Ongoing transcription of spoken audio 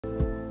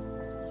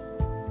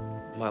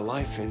My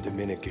life in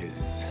Dominica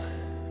is,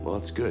 well,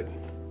 it's good.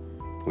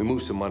 We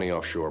moved some money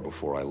offshore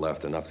before I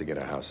left, enough to get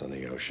a house on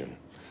the ocean.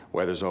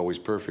 Weather's always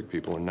perfect,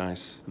 people are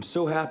nice. I'm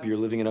so happy you're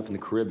living it up in the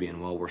Caribbean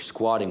while we're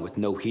squatting with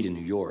no heat in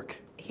New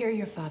York. Hear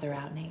your father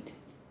out, Nate.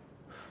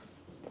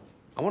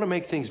 I want to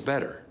make things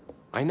better.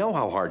 I know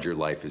how hard your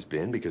life has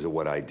been because of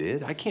what I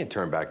did. I can't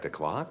turn back the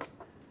clock.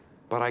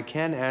 But I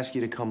can ask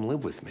you to come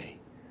live with me.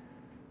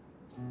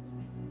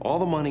 All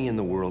the money in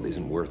the world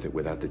isn't worth it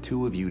without the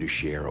two of you to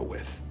share it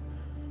with.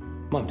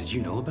 Mom, did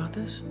you know about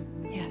this?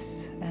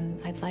 Yes,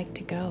 and I'd like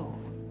to go.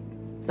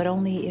 But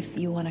only if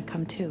you want to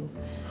come too.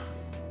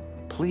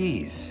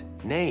 Please,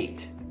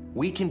 Nate,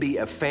 we can be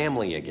a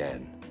family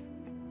again.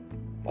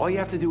 All you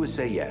have to do is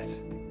say yes.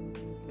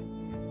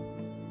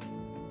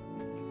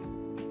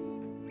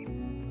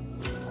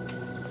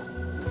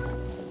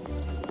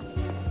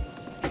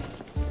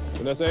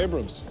 Vanessa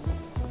Abrams.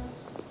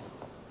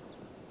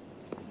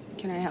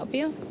 Can I help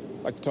you?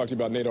 I'd like to talk to you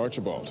about Nate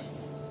Archibald.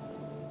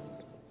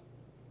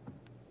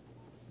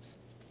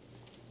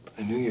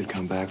 I knew you'd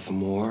come back for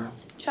more.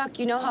 Chuck,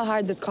 you know how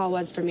hard this call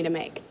was for me to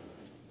make.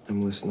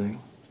 I'm listening.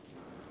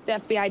 The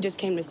FBI just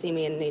came to see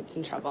me and Nate's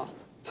in trouble.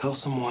 Tell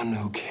someone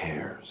who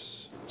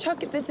cares. Chuck,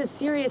 this is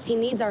serious. He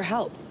needs our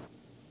help.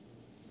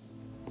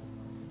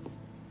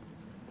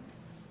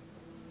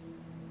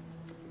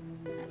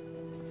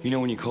 You know,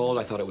 when you called,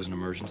 I thought it was an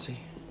emergency.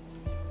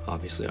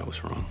 Obviously, I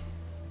was wrong.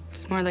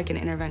 It's more like an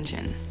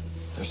intervention.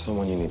 There's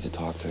someone you need to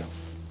talk to.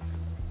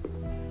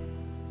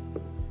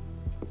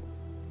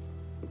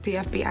 The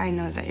FBI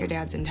knows that your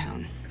dad's in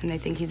town, and they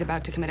think he's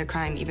about to commit a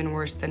crime even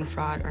worse than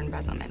fraud or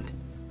embezzlement.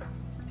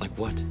 Like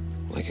what?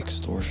 Like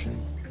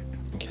extortion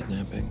and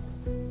kidnapping.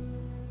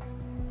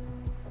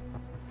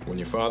 When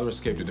your father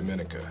escaped to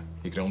Dominica,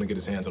 he could only get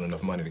his hands on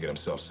enough money to get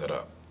himself set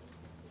up.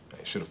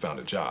 He should have found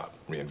a job,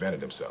 reinvented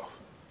himself.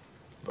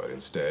 But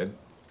instead,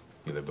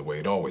 he lived the way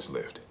he'd always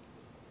lived.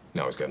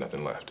 Now he's got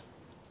nothing left.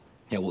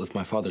 Yeah, well, if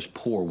my father's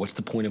poor, what's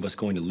the point of us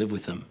going to live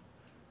with him?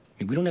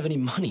 I mean, we don't have any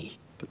money.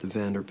 But the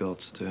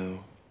Vanderbilts do.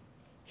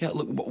 Yeah,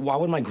 look, why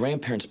would my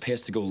grandparents pay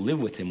us to go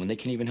live with him when they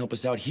can't even help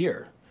us out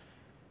here?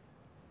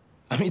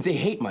 I mean, they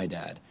hate my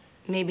dad.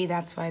 Maybe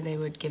that's why they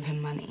would give him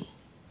money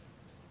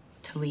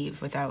to leave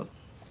without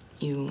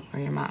you or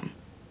your mom.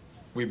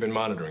 We've been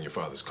monitoring your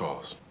father's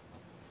calls.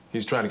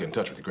 He's trying to get in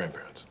touch with your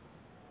grandparents.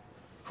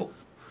 Well,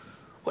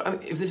 I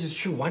mean, if this is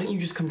true, why didn't you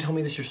just come tell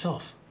me this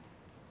yourself?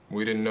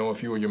 We didn't know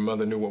if you or your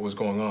mother knew what was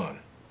going on.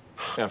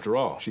 After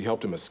all, she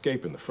helped him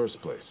escape in the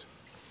first place.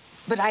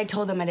 But I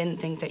told him I didn't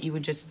think that you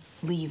would just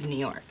leave New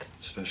York.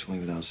 Especially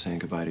without saying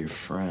goodbye to your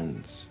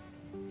friends.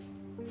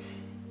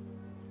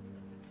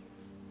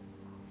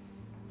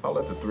 I'll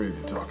let the three of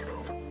you talk it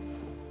over.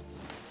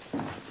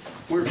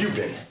 Where have you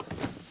been?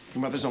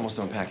 Your mother's almost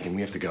unpacking.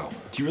 We have to go.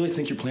 Do you really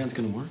think your plan's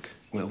gonna work?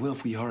 Well, Will,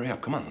 if we hurry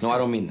up. Come on, let's No, go. I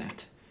don't mean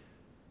that.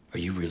 Are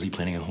you really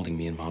planning on holding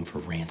me and Mom for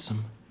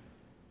ransom?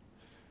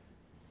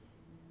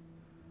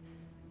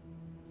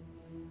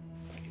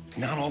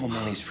 Not all the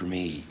money's for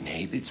me,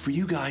 Nate. It's for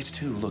you guys,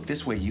 too. Look,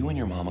 this way you and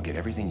your mom will get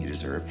everything you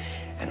deserve,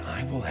 and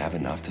I will have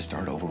enough to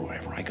start over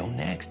wherever I go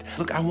next.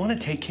 Look, I want to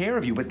take care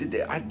of you, but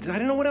I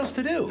don't know what else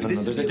to do. No,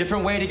 there's a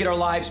different way to get our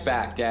lives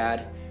back,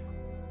 Dad.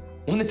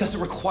 One that doesn't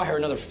require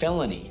another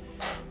felony.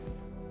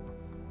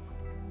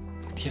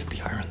 The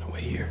FBI are on the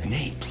way here.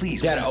 Nate,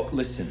 please. Dad, oh,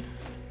 listen.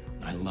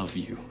 I love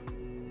you.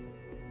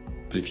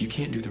 But if you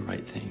can't do the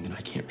right thing, then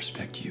I can't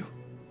respect you.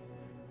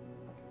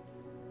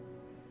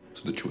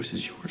 So the choice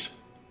is yours.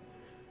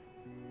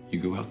 You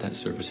go out that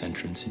service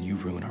entrance and you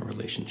ruin our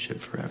relationship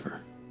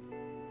forever.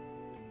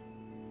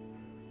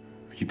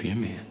 Or you be a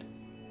man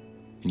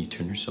and you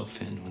turn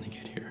yourself in when they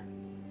get here.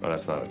 But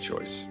that's not a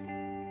choice.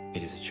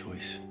 It is a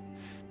choice.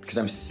 Because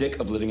I'm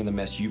sick of living in the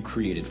mess you've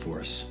created for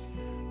us.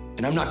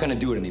 And I'm not gonna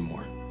do it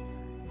anymore.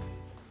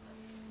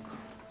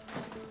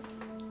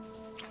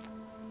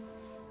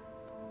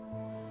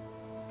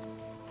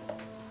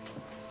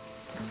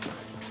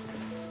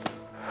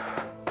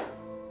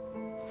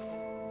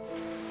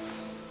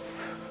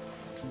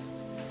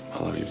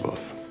 I love you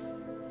both.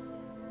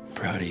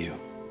 Proud of you.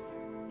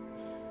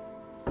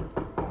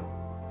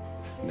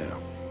 No,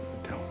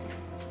 don't.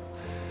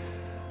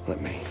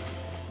 Let me.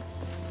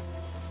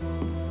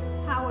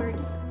 Howard,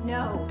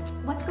 no.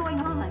 What's going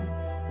on?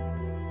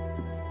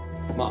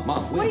 Mom,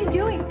 wait. What are you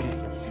doing?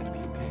 Okay, he's gonna be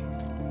okay.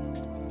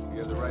 You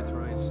have the right to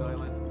remain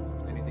silent.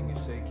 Anything you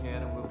say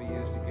can and will be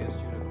used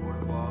against you in a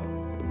court of law.